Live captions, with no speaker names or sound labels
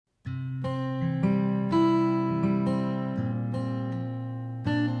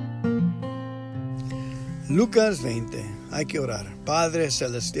Lucas 20. Hay que orar. Padre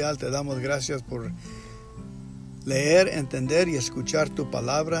Celestial, te damos gracias por leer, entender y escuchar tu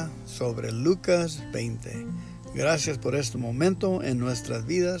palabra sobre Lucas 20. Gracias por este momento en nuestras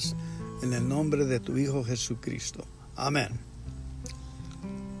vidas, en el nombre de tu Hijo Jesucristo. Amén.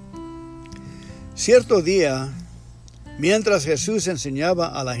 Cierto día, mientras Jesús enseñaba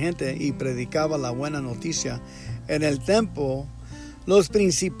a la gente y predicaba la buena noticia en el templo, los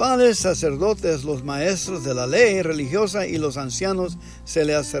principales sacerdotes, los maestros de la ley religiosa y los ancianos se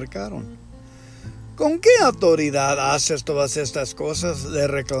le acercaron. ¿Con qué autoridad haces todas estas cosas?, le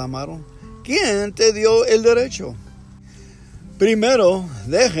reclamaron. ¿Quién te dio el derecho? Primero,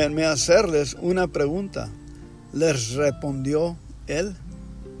 déjenme hacerles una pregunta, les respondió él.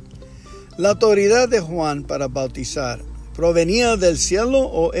 ¿La autoridad de Juan para bautizar provenía del cielo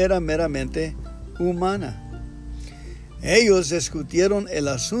o era meramente humana? Ellos discutieron el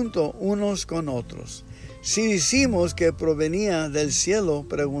asunto unos con otros. Si decimos que provenía del cielo,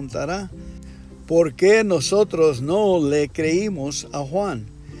 preguntará, ¿por qué nosotros no le creímos a Juan?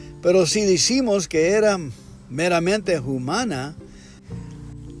 Pero si decimos que era meramente humana,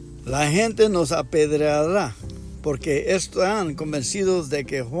 la gente nos apedreará, porque están convencidos de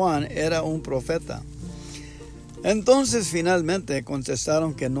que Juan era un profeta. Entonces finalmente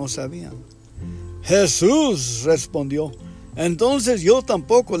contestaron que no sabían. Jesús respondió, entonces yo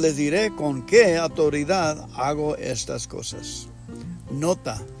tampoco les diré con qué autoridad hago estas cosas.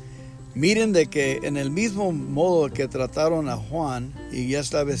 Nota, miren de que en el mismo modo que trataron a Juan, y ya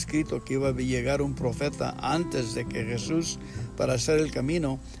estaba escrito que iba a llegar un profeta antes de que Jesús para hacer el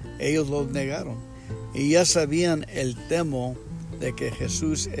camino, ellos lo negaron. Y ya sabían el temor de que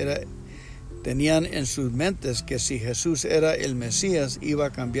Jesús era. Tenían en sus mentes que si Jesús era el Mesías iba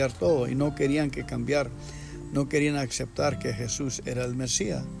a cambiar todo y no querían que cambiar, no querían aceptar que Jesús era el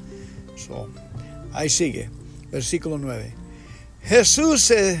Mesías. Ahí sigue, versículo 9. Jesús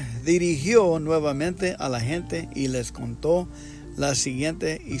se dirigió nuevamente a la gente y les contó la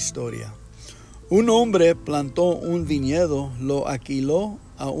siguiente historia. Un hombre plantó un viñedo, lo alquiló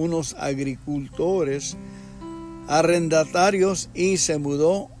a unos agricultores arrendatarios y se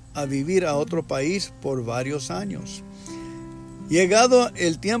mudó a vivir a otro país por varios años. Llegado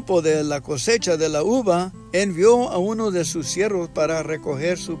el tiempo de la cosecha de la uva, envió a uno de sus siervos para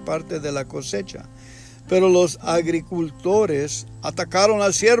recoger su parte de la cosecha. Pero los agricultores atacaron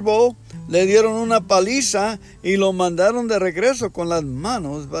al siervo, le dieron una paliza y lo mandaron de regreso con las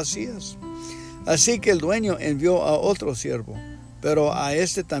manos vacías. Así que el dueño envió a otro siervo, pero a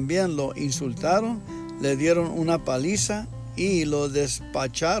este también lo insultaron, le dieron una paliza y lo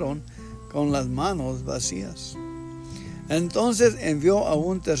despacharon con las manos vacías. Entonces envió a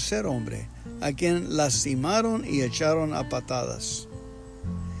un tercer hombre, a quien lastimaron y echaron a patadas.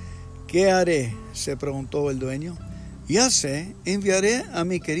 ¿Qué haré?, se preguntó el dueño. Ya sé, enviaré a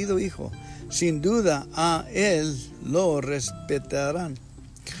mi querido hijo. Sin duda a él lo respetarán.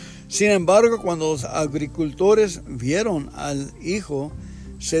 Sin embargo, cuando los agricultores vieron al hijo,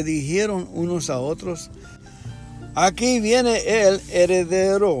 se dijeron unos a otros, aquí viene el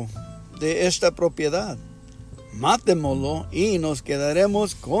heredero de esta propiedad. Matémoslo y nos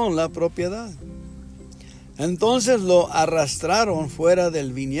quedaremos con la propiedad. Entonces lo arrastraron fuera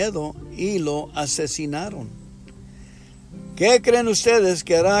del viñedo y lo asesinaron. ¿Qué creen ustedes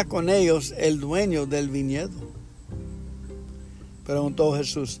que hará con ellos el dueño del viñedo?, preguntó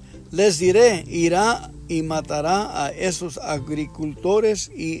Jesús. Les diré, irá y matará a esos agricultores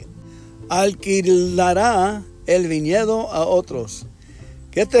y alquilará el viñedo a otros.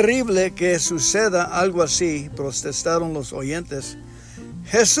 Qué terrible que suceda algo así, protestaron los oyentes.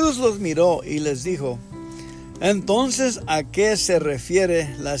 Jesús los miró y les dijo, entonces, ¿a qué se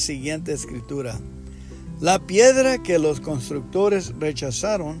refiere la siguiente escritura? La piedra que los constructores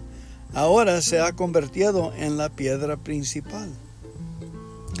rechazaron, ahora se ha convertido en la piedra principal.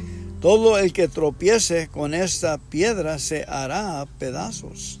 Todo el que tropiece con esta piedra se hará a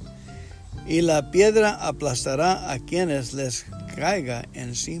pedazos, y la piedra aplastará a quienes les caiga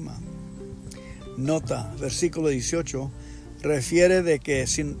encima. Nota, versículo 18, refiere de que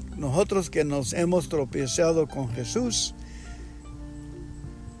si nosotros que nos hemos tropezado con Jesús,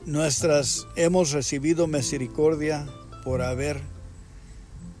 hemos recibido misericordia por haber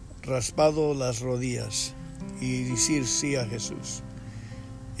raspado las rodillas y decir sí a Jesús.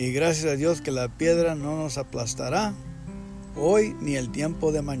 Y gracias a Dios que la piedra no nos aplastará hoy ni el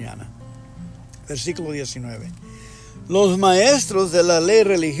tiempo de mañana. Versículo 19. Los maestros de la ley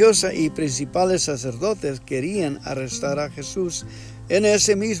religiosa y principales sacerdotes querían arrestar a Jesús en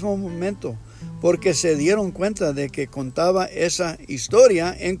ese mismo momento, porque se dieron cuenta de que contaba esa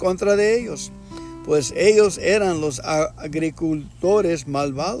historia en contra de ellos. pues ellos eran los agricultores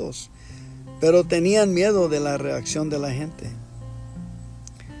malvados, pero tenían miedo de la reacción de la gente.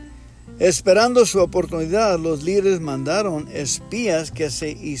 Esperando su oportunidad, los líderes mandaron espías que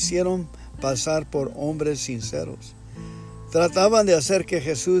se hicieron pasar por hombres sinceros. Trataban de hacer que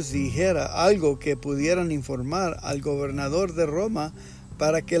Jesús dijera algo que pudieran informar al gobernador de Roma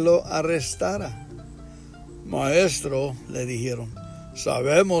para que lo arrestara. Maestro, le dijeron,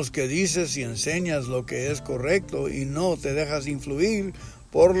 sabemos que dices y enseñas lo que es correcto y no te dejas influir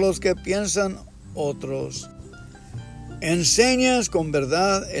por los que piensan otros. Enseñas con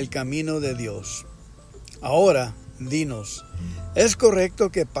verdad el camino de Dios. Ahora, dinos, ¿es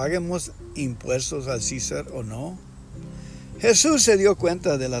correcto que paguemos impuestos al César o no? Jesús se dio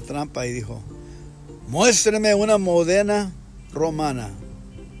cuenta de la trampa y dijo, muéstreme una moneda romana,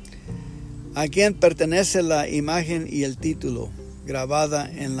 a quien pertenece la imagen y el título grabada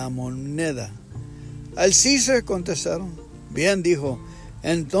en la moneda. Al César contestaron. Bien, dijo,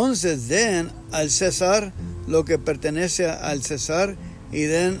 entonces den al César lo que pertenece al César y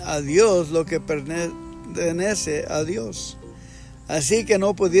den a Dios lo que pertenece a Dios. Así que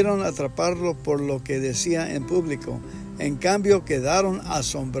no pudieron atraparlo por lo que decía en público. En cambio, quedaron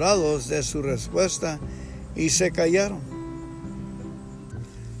asombrados de su respuesta y se callaron.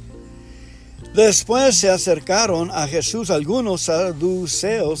 Después se acercaron a Jesús algunos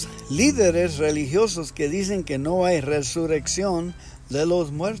saduceos, líderes religiosos que dicen que no hay resurrección de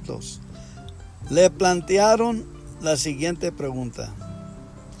los muertos. Le plantearon la siguiente pregunta.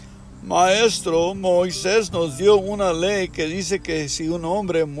 Maestro, Moisés nos dio una ley que dice que si un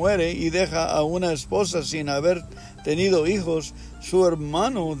hombre muere y deja a una esposa sin haber tenido hijos, su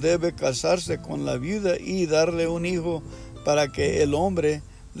hermano debe casarse con la viuda y darle un hijo para que el hombre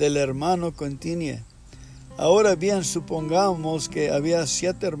del hermano continúe. Ahora bien, supongamos que había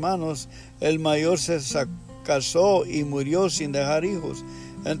 7 hermanos, el mayor se casó y murió sin dejar hijos.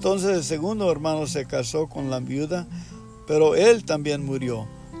 Entonces el segundo hermano se casó con la viuda, pero él también murió.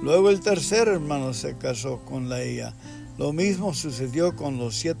 Luego el tercer hermano se casó con ella. Lo mismo sucedió con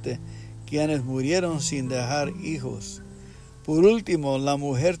los 7, quienes murieron sin dejar hijos. Por último, la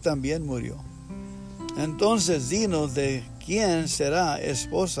mujer también murió. Entonces dinos de quién será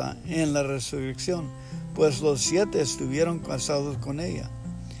esposa en la resurrección, pues los 7 estuvieron casados con ella.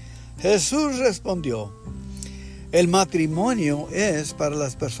 Jesús respondió, el matrimonio es para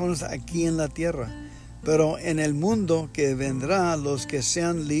las personas aquí en la tierra, pero en el mundo que vendrá los que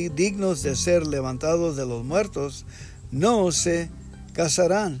sean dignos de ser levantados de los muertos, no se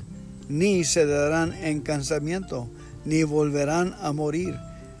casarán, ni se darán en casamiento, ni volverán a morir.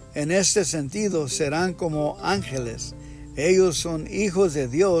 En este sentido serán como ángeles. Ellos son hijos de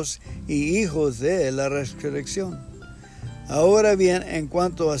Dios y hijos de la resurrección. Ahora bien, en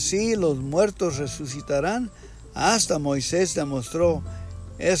cuanto a sí los muertos resucitarán, hasta Moisés demostró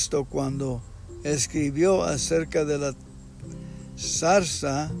esto cuando escribió acerca de la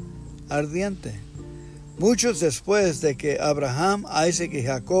zarza ardiente. Muchos después de que Abraham, Isaac y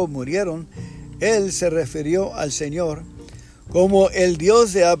Jacob murieron, él se refirió al Señor como el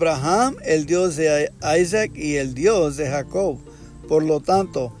Dios de Abraham, el Dios de Isaac y el Dios de Jacob. Por lo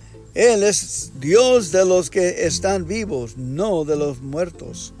tanto, Él es Dios de los que están vivos, no de los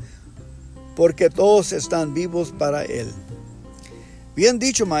muertos, porque todos están vivos para Él. Bien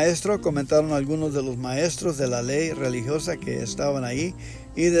dicho, maestro, comentaron algunos de los maestros de la ley religiosa que estaban ahí,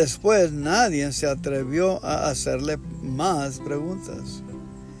 y después nadie se atrevió a hacerle más preguntas.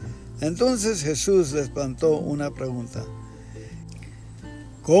 Entonces Jesús les plantó una pregunta.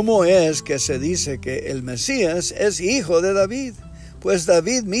 ¿Cómo es que se dice que el Mesías es hijo de David? Pues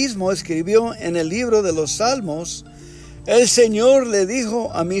David mismo escribió en el libro de los Salmos, el Señor le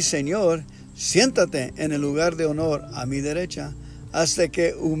dijo a mi Señor, siéntate en el lugar de honor a mi derecha, hasta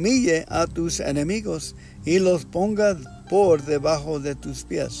que humille a tus enemigos y los ponga por debajo de tus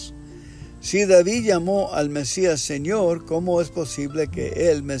pies. Si David llamó al Mesías Señor, ¿cómo es posible que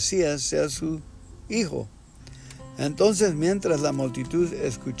el Mesías sea su hijo? Entonces, mientras la multitud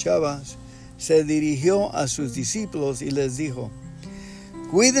escuchaba, se dirigió a sus discípulos y les dijo,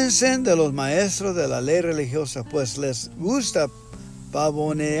 cuídense de los maestros de la ley religiosa, pues les gusta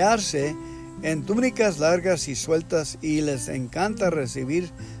pavonearse en túnicas largas y sueltas y les encanta recibir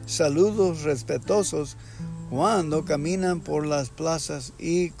saludos respetuosos cuando caminan por las plazas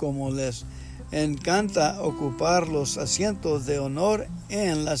y como les encanta ocupar los asientos de honor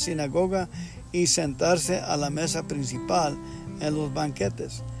en la sinagoga y sentarse a la mesa principal en los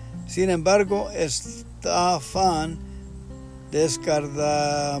banquetes. Sin embargo, estafan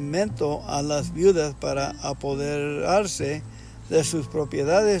descaradamente a las viudas para apoderarse de sus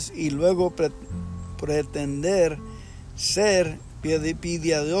propiedades y luego pretender ser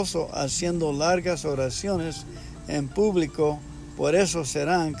piadoso haciendo largas oraciones en público, por eso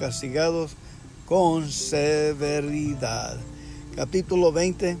serán castigados con severidad. Capítulo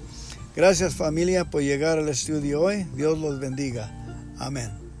 20. Gracias, familia, por llegar al estudio hoy. Dios los bendiga. Amén.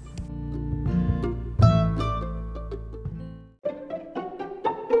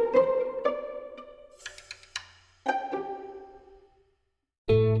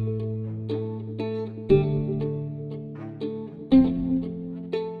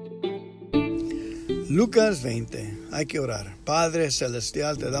 Lucas 20. Hay que orar. Padre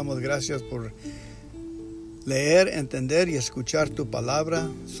Celestial, te damos gracias por leer, entender y escuchar tu palabra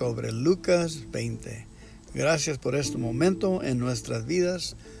sobre Lucas 20. Gracias por este momento en nuestras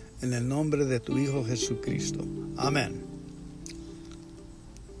vidas, en el nombre de tu Hijo Jesucristo. Amén.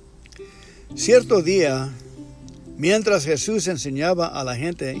 Cierto día, mientras Jesús enseñaba a la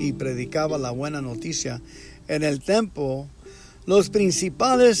gente y predicaba la buena noticia en el templo, los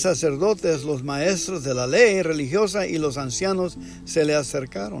principales sacerdotes, los maestros de la ley religiosa y los ancianos se le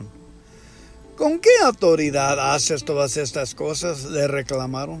acercaron. ¿Con qué autoridad haces todas estas cosas?, le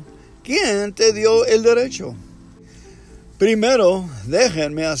reclamaron. ¿Quién te dio el derecho? Primero,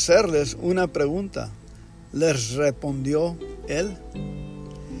 déjenme hacerles una pregunta, les respondió él.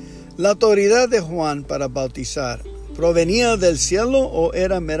 ¿La autoridad de Juan para bautizar provenía del cielo o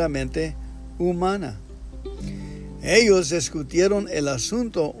era meramente humana? Ellos discutieron el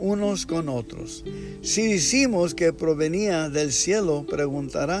asunto unos con otros. Si decimos que provenía del cielo,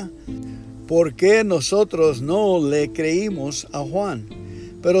 preguntará, ¿por qué nosotros no le creímos a Juan?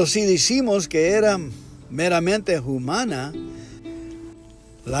 Pero si decimos que era meramente humana,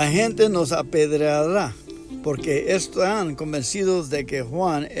 la gente nos apedreará, porque están convencidos de que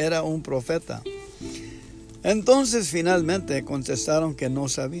Juan era un profeta. Entonces finalmente contestaron que no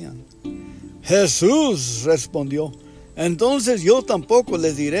sabían. Jesús respondió, entonces yo tampoco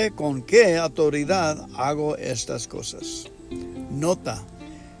les diré con qué autoridad hago estas cosas. Nota,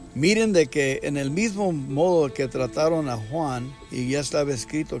 miren de que en el mismo modo que trataron a Juan, y ya estaba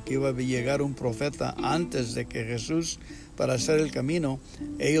escrito que iba a llegar un profeta antes de que Jesús para hacer el camino,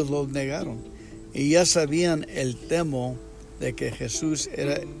 ellos lo negaron. Y ya sabían el temor de que Jesús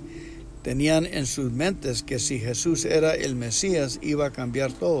era. Tenían en sus mentes que si Jesús era el Mesías iba a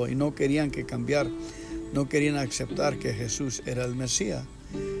cambiar todo y no querían que cambiar, no querían aceptar que Jesús era el Mesías.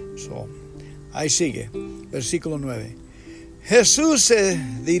 Ahí sigue, versículo 9. Jesús se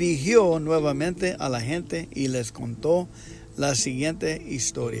dirigió nuevamente a la gente y les contó la siguiente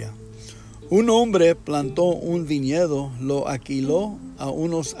historia. Un hombre plantó un viñedo, lo alquiló a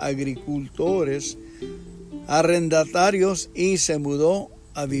unos agricultores arrendatarios y se mudó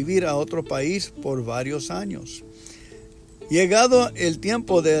a vivir a otro país por varios años. Llegado el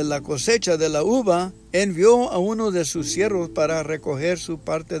tiempo de la cosecha de la uva, envió a uno de sus siervos para recoger su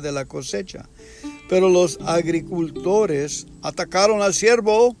parte de la cosecha. Pero los agricultores atacaron al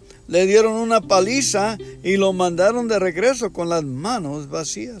siervo, le dieron una paliza y lo mandaron de regreso con las manos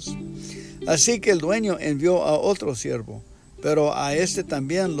vacías. Así que el dueño envió a otro siervo, pero a este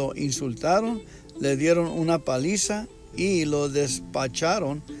también lo insultaron, le dieron una paliza y lo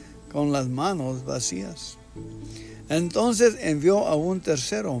despacharon con las manos vacías. Entonces envió a un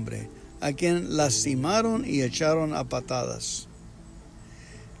tercer hombre, a quien lastimaron y echaron a patadas.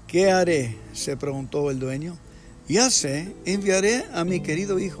 ¿Qué haré?, se preguntó el dueño. Ya sé, enviaré a mi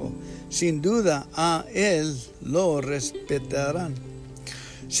querido hijo. Sin duda a él lo respetarán.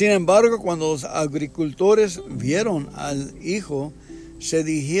 Sin embargo, cuando los agricultores vieron al hijo, se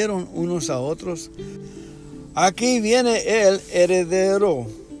dijeron unos a otros, aquí viene el heredero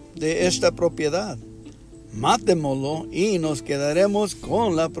de esta propiedad. Matémoslo y nos quedaremos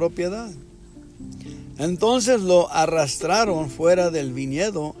con la propiedad. Entonces lo arrastraron fuera del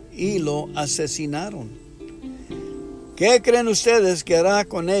viñedo y lo asesinaron. ¿Qué creen ustedes que hará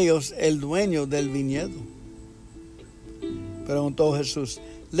con ellos el dueño del viñedo?, preguntó Jesús.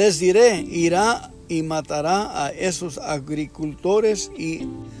 Les diré, irá y matará a esos agricultores y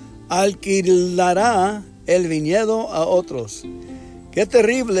alquilará el viñedo a otros. Qué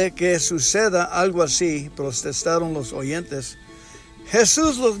terrible que suceda algo así, protestaron los oyentes.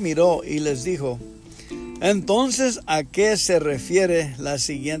 Jesús los miró y les dijo, entonces, ¿a qué se refiere la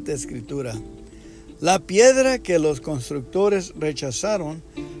siguiente escritura? La piedra que los constructores rechazaron,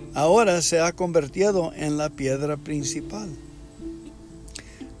 ahora se ha convertido en la piedra principal.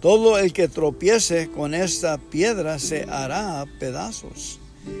 Todo el que tropiece con esta piedra se hará a pedazos,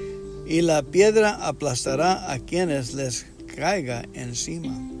 y la piedra aplastará a quienes les caiga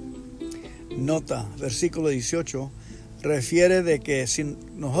encima. Nota, versículo 18. refiere de que si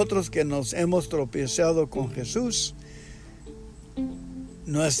nosotros que nos hemos tropezado con Jesús,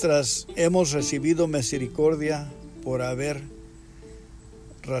 hemos recibido misericordia por haber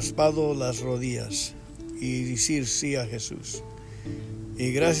raspado las rodillas y decir sí a Jesús.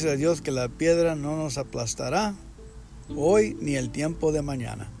 Y gracias a Dios que la piedra no nos aplastará hoy ni el tiempo de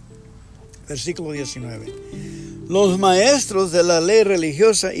mañana. Versículo 19. Los maestros de la ley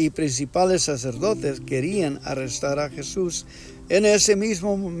religiosa y principales sacerdotes querían arrestar a Jesús en ese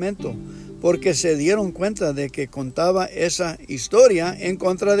mismo momento, porque se dieron cuenta de que contaba esa historia en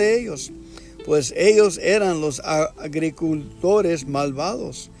contra de ellos, pues ellos eran los agricultores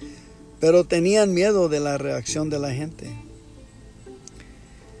malvados, pero tenían miedo de la reacción de la gente.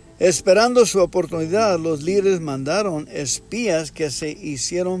 Esperando su oportunidad, los líderes mandaron espías que se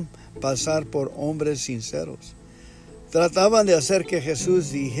hicieron pasar por hombres sinceros. Trataban de hacer que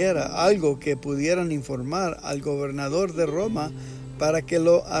Jesús dijera algo que pudieran informar al gobernador de Roma para que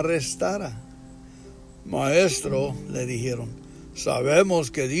lo arrestara. Maestro, le dijeron,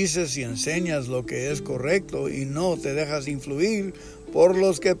 sabemos que dices y enseñas lo que es correcto y no te dejas influir por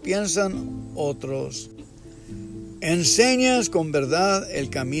los que piensan otros. Enseñas con verdad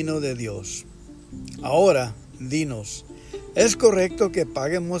el camino de Dios. Ahora, dinos, ¿es correcto que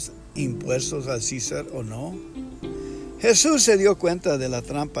paguemos impuestos al César o no? Jesús se dio cuenta de la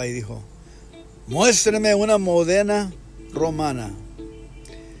trampa y dijo, muéstreme una moneda romana.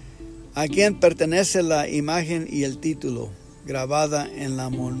 ¿A quién pertenece la imagen y el título grabada en la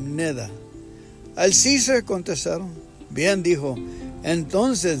moneda? Al César, contestaron. Bien, dijo,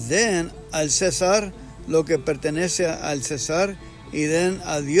 entonces den al César lo que pertenece al César y den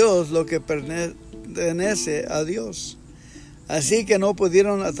a Dios lo que pertenece a Dios. Así que no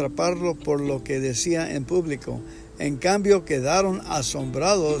pudieron atraparlo por lo que decía en público. En cambio, quedaron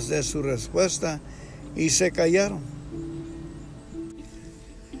asombrados de su respuesta y se callaron.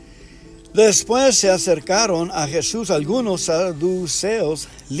 Después se acercaron a Jesús algunos saduceos,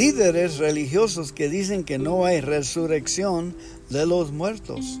 líderes religiosos que dicen que no hay resurrección de los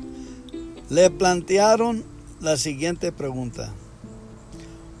muertos. Le plantearon la siguiente pregunta.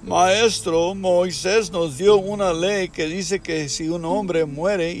 Maestro, Moisés nos dio una ley que dice que si un hombre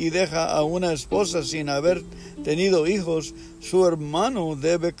muere y deja a una esposa sin haber tenido hijos, su hermano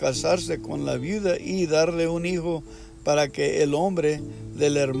debe casarse con la viuda y darle un hijo para que el hombre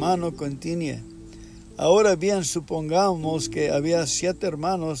del hermano continúe. Ahora bien, supongamos que había 7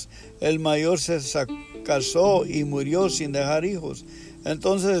 hermanos, el mayor se casó y murió sin dejar hijos.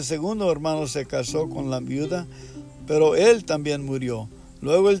 Entonces el segundo hermano se casó con la viuda, pero él también murió.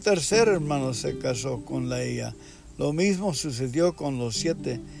 Luego el tercer hermano se casó con ella. Lo mismo sucedió con los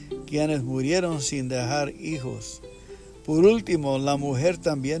 7, quienes murieron sin dejar hijos. Por último, la mujer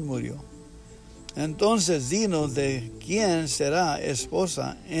también murió. Entonces dinos de quién será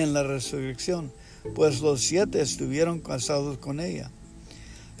esposa en la resurrección, pues los 7 estuvieron casados con ella.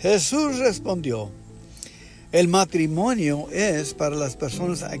 Jesús respondió, el matrimonio es para las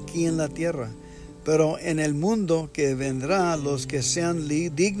personas aquí en la tierra, pero en el mundo que vendrá los que sean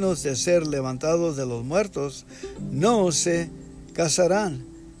dignos de ser levantados de los muertos, no se casarán,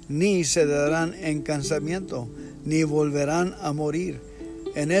 ni se darán en casamiento, ni volverán a morir.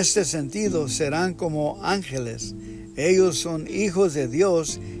 En este sentido serán como ángeles. Ellos son hijos de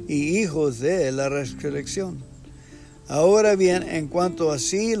Dios y hijos de la resurrección. Ahora bien, en cuanto a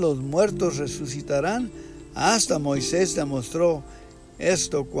sí los muertos resucitarán, hasta Moisés demostró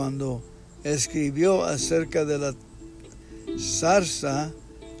esto cuando escribió acerca de la zarza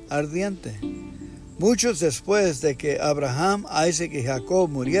ardiente. Muchos después de que Abraham, Isaac y Jacob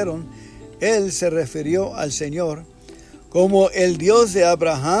murieron, él se refirió al Señor como el Dios de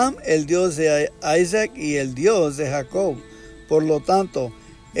Abraham, el Dios de Isaac y el Dios de Jacob. Por lo tanto,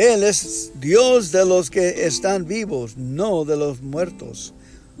 Él es Dios de los que están vivos, no de los muertos,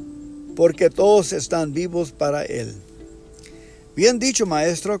 porque todos están vivos para Él. Bien dicho,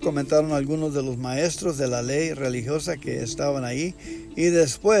 maestro, comentaron algunos de los maestros de la ley religiosa que estaban ahí, y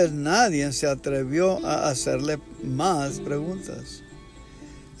después nadie se atrevió a hacerle más preguntas.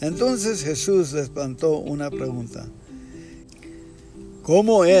 Entonces Jesús les plantó una pregunta.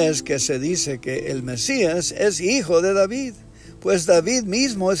 ¿Cómo es que se dice que el Mesías es hijo de David? Pues David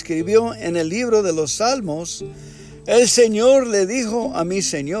mismo escribió en el libro de los Salmos, el Señor le dijo a mi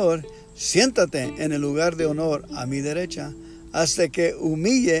Señor, siéntate en el lugar de honor a mi derecha, hasta que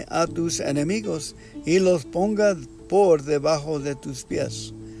humille a tus enemigos y los ponga por debajo de tus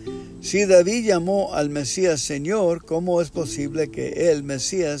pies. Si David llamó al Mesías Señor, ¿cómo es posible que el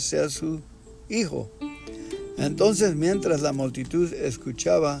Mesías sea su hijo? Entonces, mientras la multitud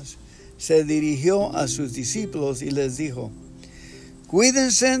escuchaba, se dirigió a sus discípulos y les dijo: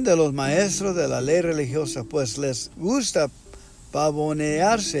 cuídense de los maestros de la ley religiosa, pues les gusta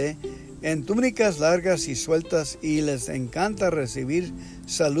pavonearse en túnicas largas y sueltas y les encanta recibir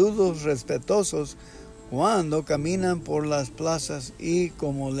saludos respetuosos cuando caminan por las plazas, y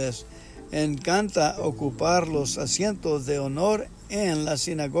como les encanta ocupar los asientos de honor en la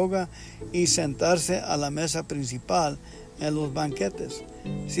sinagoga y sentarse a la mesa principal en los banquetes.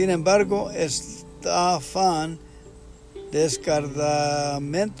 Sin embargo, estafan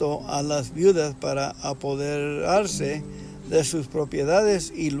descaradamente a las viudas para apoderarse de sus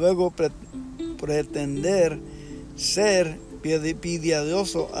propiedades y luego pretender ser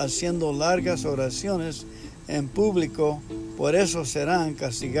piadoso haciendo largas oraciones en público. Por eso serán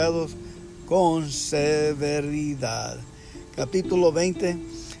castigados con severidad. Capítulo 20.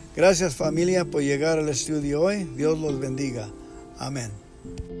 Gracias, familia, por llegar al estudio hoy. Dios los bendiga. Amén.